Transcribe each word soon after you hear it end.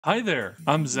Hi there,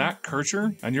 I'm Zach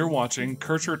Kircher, and you're watching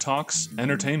Kircher Talks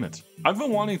Entertainment. I've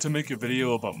been wanting to make a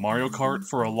video about Mario Kart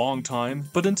for a long time,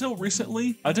 but until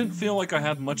recently, I didn't feel like I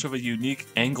had much of a unique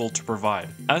angle to provide.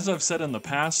 As I've said in the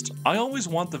past, I always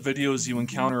want the videos you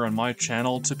encounter on my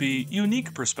channel to be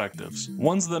unique perspectives,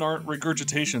 ones that aren't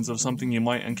regurgitations of something you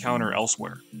might encounter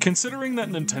elsewhere. Considering that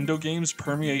Nintendo games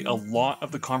permeate a lot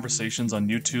of the conversations on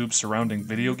YouTube surrounding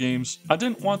video games, I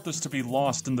didn't want this to be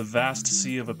lost in the vast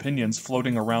sea of opinions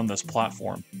floating around this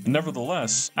platform.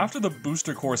 Nevertheless, after the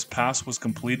Booster Course Pass was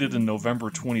completed in November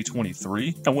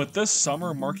 2023, and with this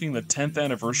summer marking the 10th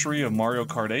anniversary of Mario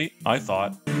Kart 8, I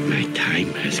thought, my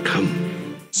time has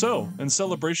come. So, in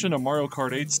celebration of Mario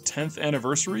Kart 8's 10th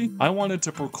anniversary, I wanted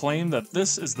to proclaim that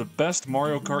this is the best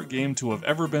Mario Kart game to have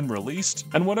ever been released,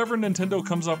 and whatever Nintendo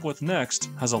comes up with next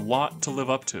has a lot to live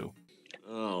up to.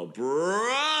 Oh,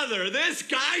 brother, this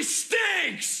guy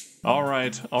stinks!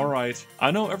 Alright.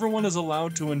 I know everyone is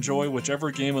allowed to enjoy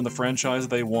whichever game in the franchise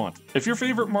they want. If your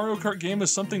favorite Mario Kart game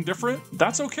is something different,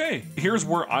 that's okay. Here's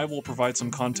where I will provide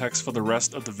some context for the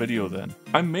rest of the video then.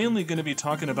 I'm mainly going to be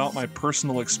talking about my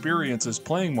personal experiences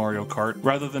playing Mario Kart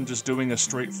rather than just doing a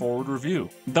straightforward review.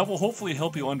 That will hopefully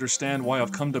help you understand why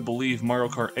I've come to believe Mario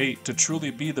Kart 8 to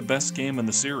truly be the best game in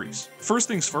the series. First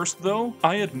things first though,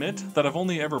 I admit that I've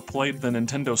only ever played the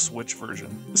Nintendo Switch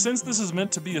version. Since this is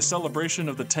meant to be a celebration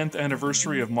of the 10th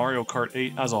anniversary of Mario Kart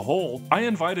 8 as a whole, I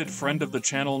invited friend of the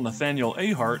channel Nathaniel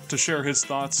Ahart to share his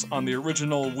thoughts on the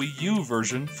original Wii U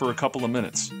version for a couple of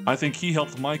minutes. I think he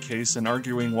helped my case in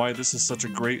arguing why this is such a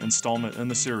great installment in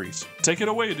the series. Take it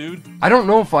away, dude. I don't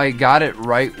know if I got it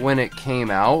right when it came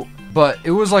out, but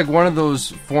it was like one of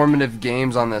those formative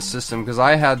games on this system because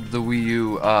I had the Wii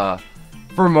U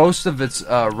for most of its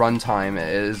runtime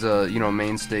as a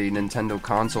mainstay Nintendo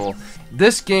console.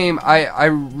 This game, I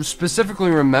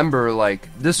specifically remember, like,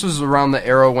 this was around the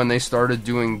era when they started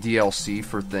doing DLC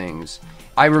for things.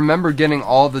 I remember getting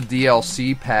all the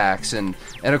DLC packs and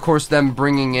of course them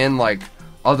bringing in like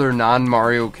other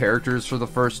non-Mario characters for the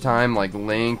first time, like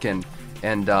Link and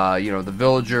the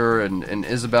Villager and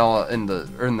Isabelle and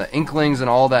the Inklings and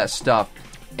all that stuff.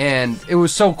 And it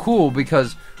was so cool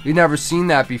because we'd never seen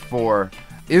that before.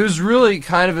 It was really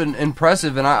kind of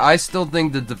impressive, and I still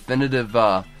think the definitive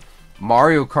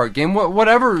Mario Kart game,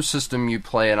 whatever system you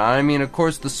play it on. I mean, of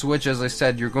course, the Switch, as I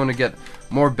said, you're going to get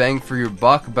more bang for your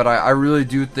buck, but I really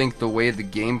do think the way the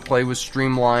gameplay was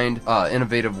streamlined,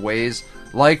 innovative ways,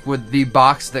 like with the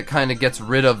box that kind of gets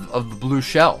rid of the blue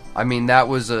shell. I mean, that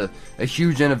was a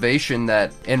huge innovation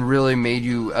and really made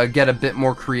you get a bit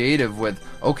more creative with,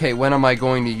 okay, when am I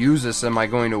going to use this? Am I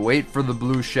going to wait for the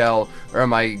blue shell, or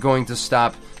am I going to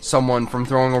stop someone from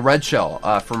throwing a red shell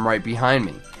from right behind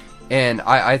me? And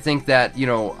I think that,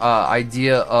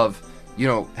 idea of,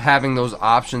 having those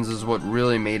options is what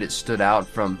really made it stood out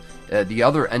from the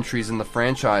other entries in the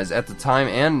franchise at the time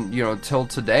and, till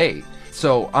today.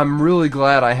 So I'm really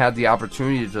glad I had the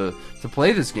opportunity to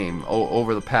play this game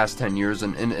over the past 10 years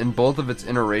and in both of its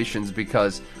iterations,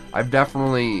 because I've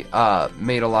definitely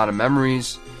made a lot of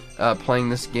memories playing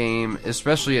this game,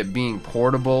 especially it being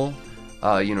portable.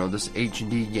 This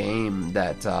HD game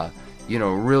that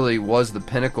really was the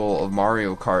pinnacle of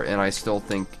Mario Kart, and I still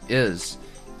think is.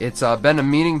 It's been a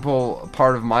meaningful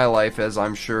part of my life, as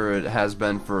I'm sure it has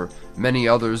been for many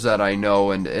others that I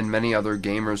know and many other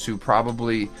gamers who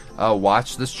probably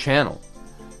watch this channel.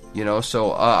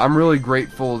 So I'm really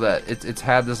grateful that it's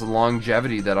had this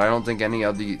longevity that I don't think any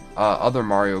of the other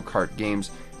Mario Kart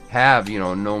games have,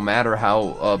 no matter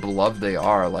how beloved they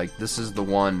are. Like, this is the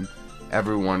one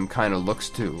everyone kind of looks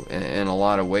to in a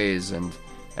lot of ways, and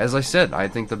as I said, I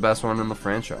think the best one in the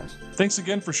franchise. Thanks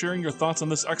again for sharing your thoughts on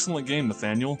this excellent game,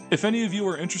 Nathaniel. If any of you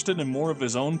are interested in more of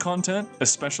his own content,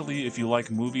 especially if you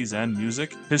like movies and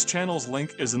music, his channel's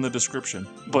link is in the description.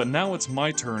 But now it's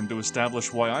my turn to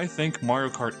establish why I think Mario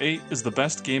Kart 8 is the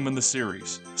best game in the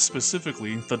series,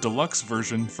 specifically the Deluxe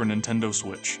version for Nintendo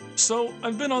Switch. So,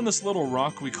 I've been on this little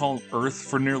rock we call Earth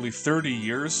for nearly 30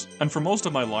 years, and for most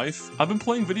of my life, I've been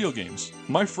playing video games.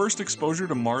 My first exposure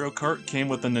to Mario Kart came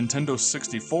with the Nintendo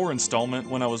 64 installment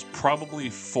when I was probably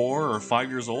 4 or 5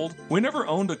 years old. We never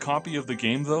owned a copy of the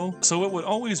game though, so it would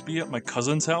always be at my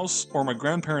cousin's house or my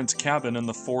grandparents' cabin in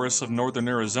the forests of northern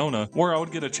Arizona where I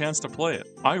would get a chance to play it.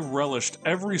 I relished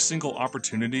every single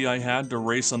opportunity I had to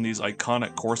race on these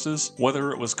iconic courses,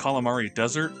 whether it was Calamari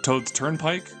Desert, Toad's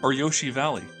Turnpike, or Yoshi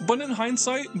Valley. But in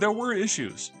hindsight, there were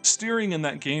issues. Steering in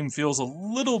that game feels a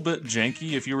little bit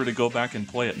janky if you were to go back and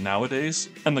play it nowadays,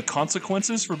 and the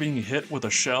consequences for being hit with a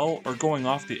shell or going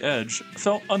off the edge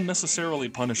felt unnecessarily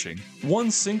punishing. One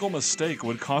single mistake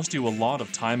would cost you a lot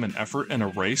of time and effort in a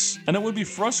race, and it would be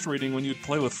frustrating when you'd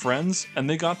play with friends and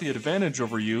they got the advantage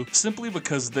over you simply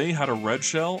because they had a red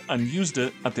shell and used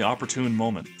it at the opportune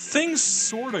moment. Things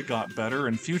sorta got better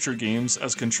in future games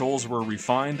as controls were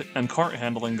refined and kart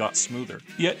handling got smoother.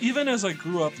 Yet even as I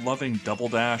grew up loving Double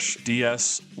Dash,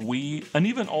 DS, Wii, and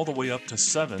even all the way up to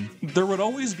 7, there would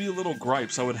always be little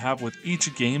gripes I would have with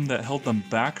each game that held them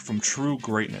back from true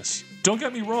greatness. Don't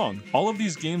get me wrong, all of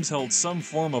these games held some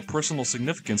form of personal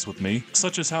significance with me,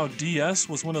 such as how DS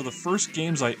was one of the first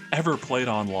games I ever played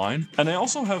online, and I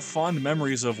also have fond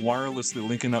memories of wirelessly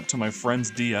linking up to my friends'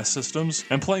 DS systems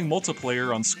and playing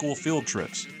multiplayer on school field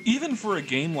trips. Even for a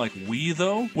game like Wii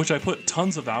though, which I put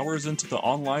tons of hours into the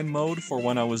online mode for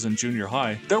when I was in junior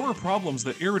high, there were problems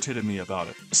that irritated me about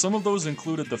it. Some of those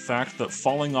included the fact that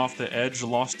falling off the edge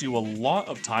lost you a lot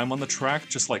of time on the track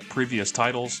just like previous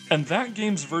titles, and that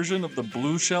game's version of the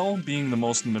blue shell being the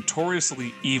most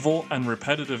notoriously evil and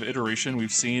repetitive iteration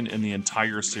we've seen in the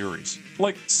entire series.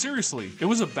 Like, seriously, it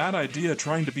was a bad idea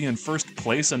trying to be in first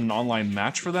place in an online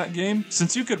match for that game,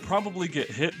 since you could probably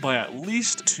get hit by at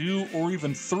least 2 or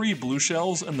even 3 blue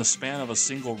shells in the span of a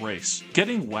single race.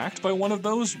 Getting whacked by one of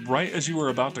those right as you were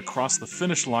about to cross the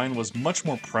finish line was much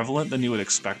more prevalent than you would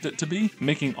expect it to be,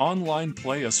 making online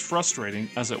play as frustrating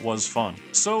as it was fun.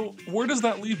 So, where does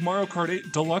that leave Mario Kart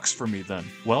 8 Deluxe for me then?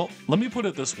 Well, let me put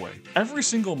it this way. Every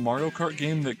single Mario Kart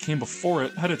game that came before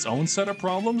it had its own set of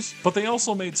problems, but they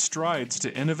also made strides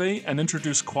to innovate and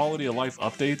introduce quality of life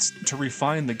updates to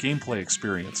refine the gameplay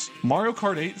experience. Mario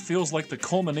Kart 8 feels like the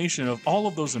culmination of all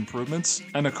of those improvements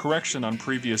and a correction on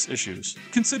previous issues.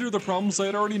 Consider the problems I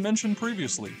had already mentioned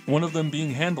previously, one of them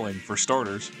being handling, for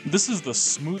starters. This is the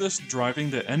smoothest driving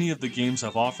that any of the games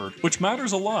have offered, which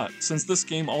matters a lot since this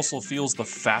game also feels the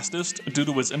fastest due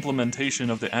to its implementation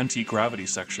of the anti-gravity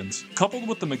sections. Coupled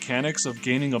with the mechanics of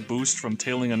gaining a boost from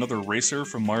tailing another racer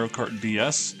from Mario Kart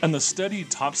DS, and the steady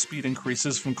top speed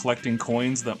increases from collecting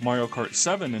coins that Mario Kart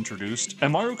 7 introduced,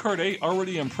 and Mario Kart 8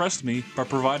 already impressed me by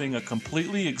providing a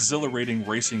completely exhilarating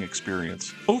racing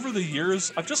experience. Over the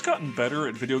years, I've just gotten better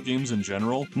at video games in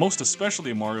general, most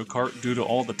especially Mario Kart due to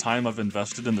all the time I've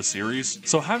invested in the series,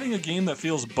 so having a game that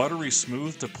feels buttery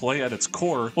smooth to play at its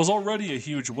core was already a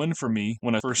huge win for me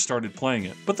when I first started playing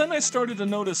it. But then I started to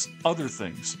notice other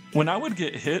things. When I would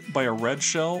get hit by a red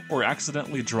shell or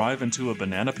accidentally drive into a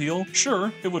banana peel,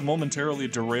 sure, it would momentarily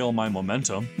derail my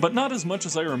momentum, but not as much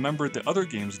as I remembered the other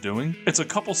games doing. It's a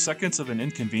couple seconds of an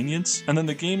inconvenience, and then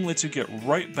the game lets you get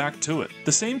right back to it.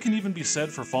 The same can even be said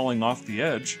for falling off the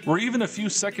edge, where even a few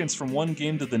seconds from one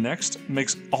game to the next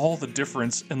makes all the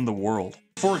difference in the world.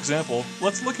 For example,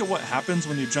 let's look at what happens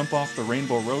when you jump off the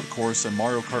Rainbow Road course in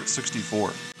Mario Kart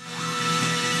 64.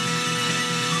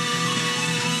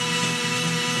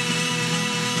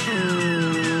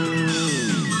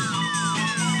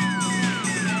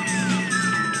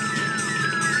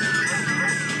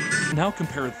 Now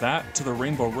compare that to the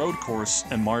Rainbow Road course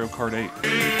in Mario Kart 8.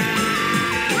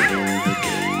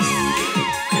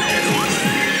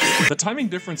 The timing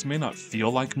difference may not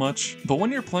feel like much, but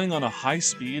when you're playing on a high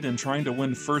speed and trying to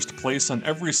win first place on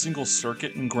every single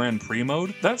circuit in Grand Prix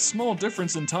mode, that small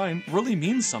difference in time really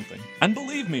means something. And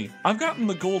believe me, I've gotten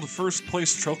the gold first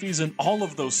place trophies in all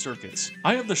of those circuits.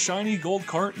 I have the shiny gold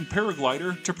cart and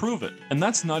paraglider to prove it. And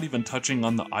that's not even touching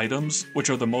on the items, which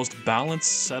are the most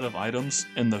balanced set of items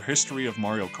in the history of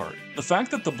Mario Kart. The fact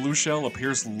that the blue shell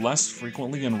appears less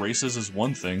frequently in races is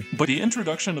one thing, but the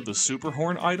introduction of the Super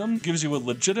Horn item gives you a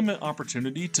legitimate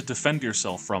opportunity to defend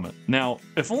yourself from it. Now,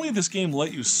 if only this game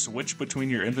let you switch between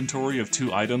your inventory of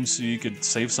 2 items so you could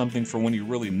save something for when you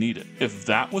really need it. If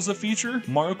that was a feature,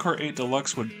 Mario Kart 8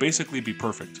 Deluxe would basically be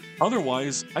perfect.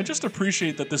 Otherwise, I just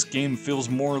appreciate that this game feels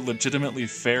more legitimately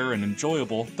fair and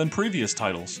enjoyable than previous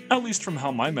titles, at least from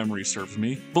how my memory serves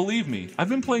me. Believe me, I've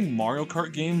been playing Mario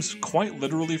Kart games quite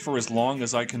literally for as long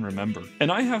as I can remember,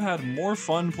 and I have had more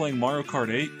fun playing Mario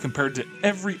Kart 8 compared to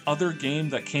every other game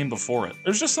that came before it.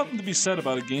 There's just something to be said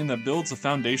about a game that builds a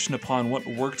foundation upon what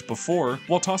worked before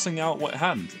while tossing out what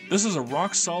hadn't. This is a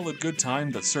rock-solid good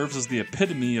time that serves as the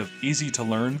epitome of easy to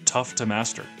learn, tough to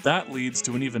master. That leads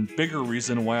to an even bigger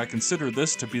reason why I consider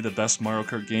this to be the best Mario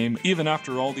Kart game even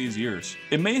after all these years.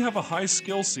 It may have a high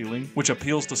skill ceiling, which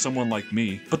appeals to someone like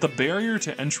me, but the barrier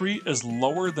to entry is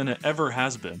lower than it ever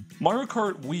has been. Mario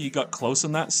Kart Wii got close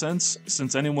in that sense,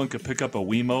 since anyone could pick up a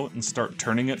Wiimote and start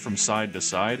turning it from side to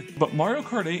side, but Mario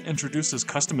Kart 8 introduces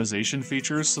customization customization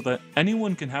features so that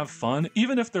anyone can have fun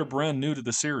even if they're brand new to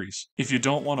the series. If you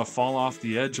don't want to fall off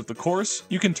the edge of the course,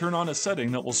 you can turn on a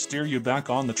setting that will steer you back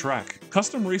on the track.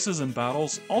 Custom races and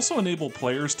battles also enable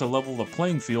players to level the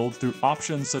playing field through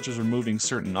options such as removing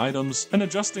certain items and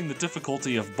adjusting the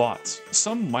difficulty of bots.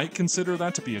 Some might consider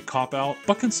that to be a cop-out,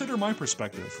 but consider my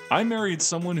perspective. I married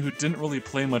someone who didn't really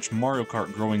play much Mario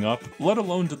Kart growing up, let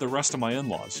alone did the rest of my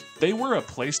in-laws. They were a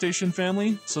PlayStation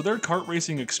family, so their kart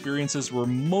racing experiences were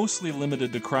mostly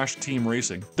limited to Crash Team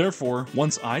Racing. Therefore,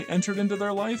 once I entered into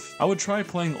their life, I would try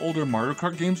playing older Mario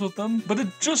Kart games with them, but it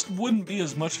just wouldn't be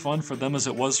as much fun for them as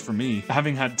it was for me,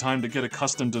 having had time to get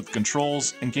accustomed to the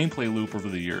controls and gameplay loop over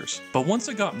the years. But once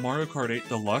I got Mario Kart 8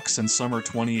 Deluxe in summer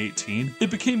 2018,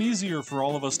 it became easier for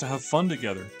all of us to have fun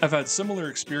together. I've had similar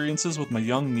experiences with my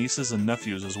young nieces and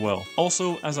nephews as well.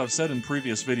 Also, as I've said in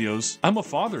previous videos, I'm a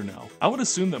father now. I would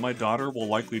assume that my daughter will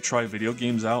likely try video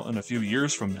games out in a few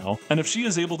years from now, and if she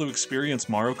is able to experience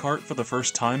Mario Kart for the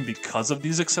first time because of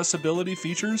these accessibility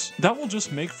features, that will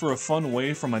just make for a fun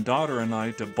way for my daughter and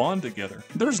I to bond together.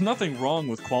 There's nothing wrong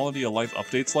with quality of life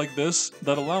updates like this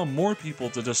that allow more people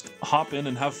to just hop in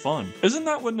and have fun. Isn't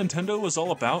that what Nintendo was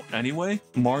all about anyway?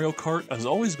 Mario Kart has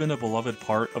always been a beloved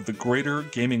part of the greater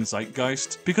gaming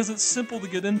zeitgeist because it's simple to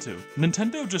get into.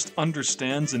 Nintendo just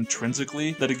understands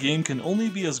intrinsically that a game can only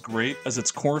be as great as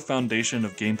its core foundation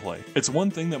of gameplay. It's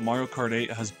one thing that Mario Kart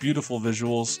 8 has beautiful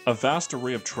visuals, a vast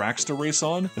array of tracks to race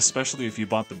on, especially if you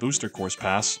bought the booster course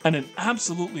pass, and an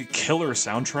absolutely killer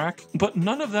soundtrack, but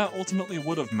none of that ultimately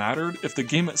would have mattered if the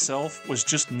game itself was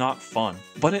just not fun.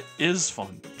 But it is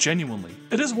fun, genuinely.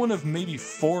 It is one of maybe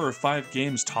 4 or 5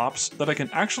 games tops that I can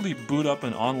actually boot up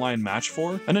an online match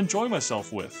for and enjoy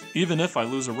myself with, even if I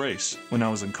lose a race. When I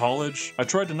was in college, I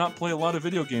tried to not play a lot of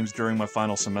video games during my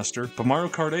final semester, but Mario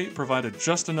Kart 8 provided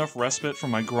just enough respite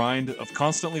from my grind of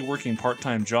constantly working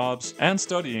part-time jobs and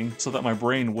studying so that my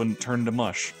brain wouldn't turn to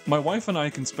mush. My wife and I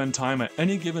can spend time at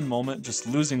any given moment just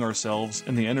losing ourselves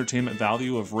in the entertainment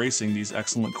value of racing these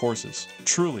excellent courses.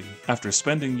 Truly, after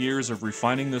spending years of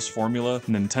refining this formula,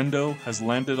 Nintendo has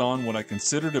landed on what I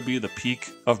consider to be the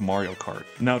peak of Mario Kart.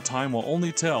 Now time will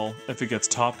only tell if it gets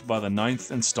topped by the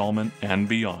 9th installment and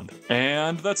beyond.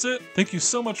 And that's it! Thank you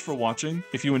so much for watching.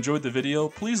 If you enjoyed the video,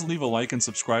 please leave a like and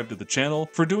subscribe to the channel.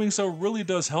 For doing so really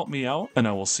does help me out, and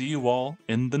I will see you all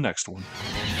in the next one.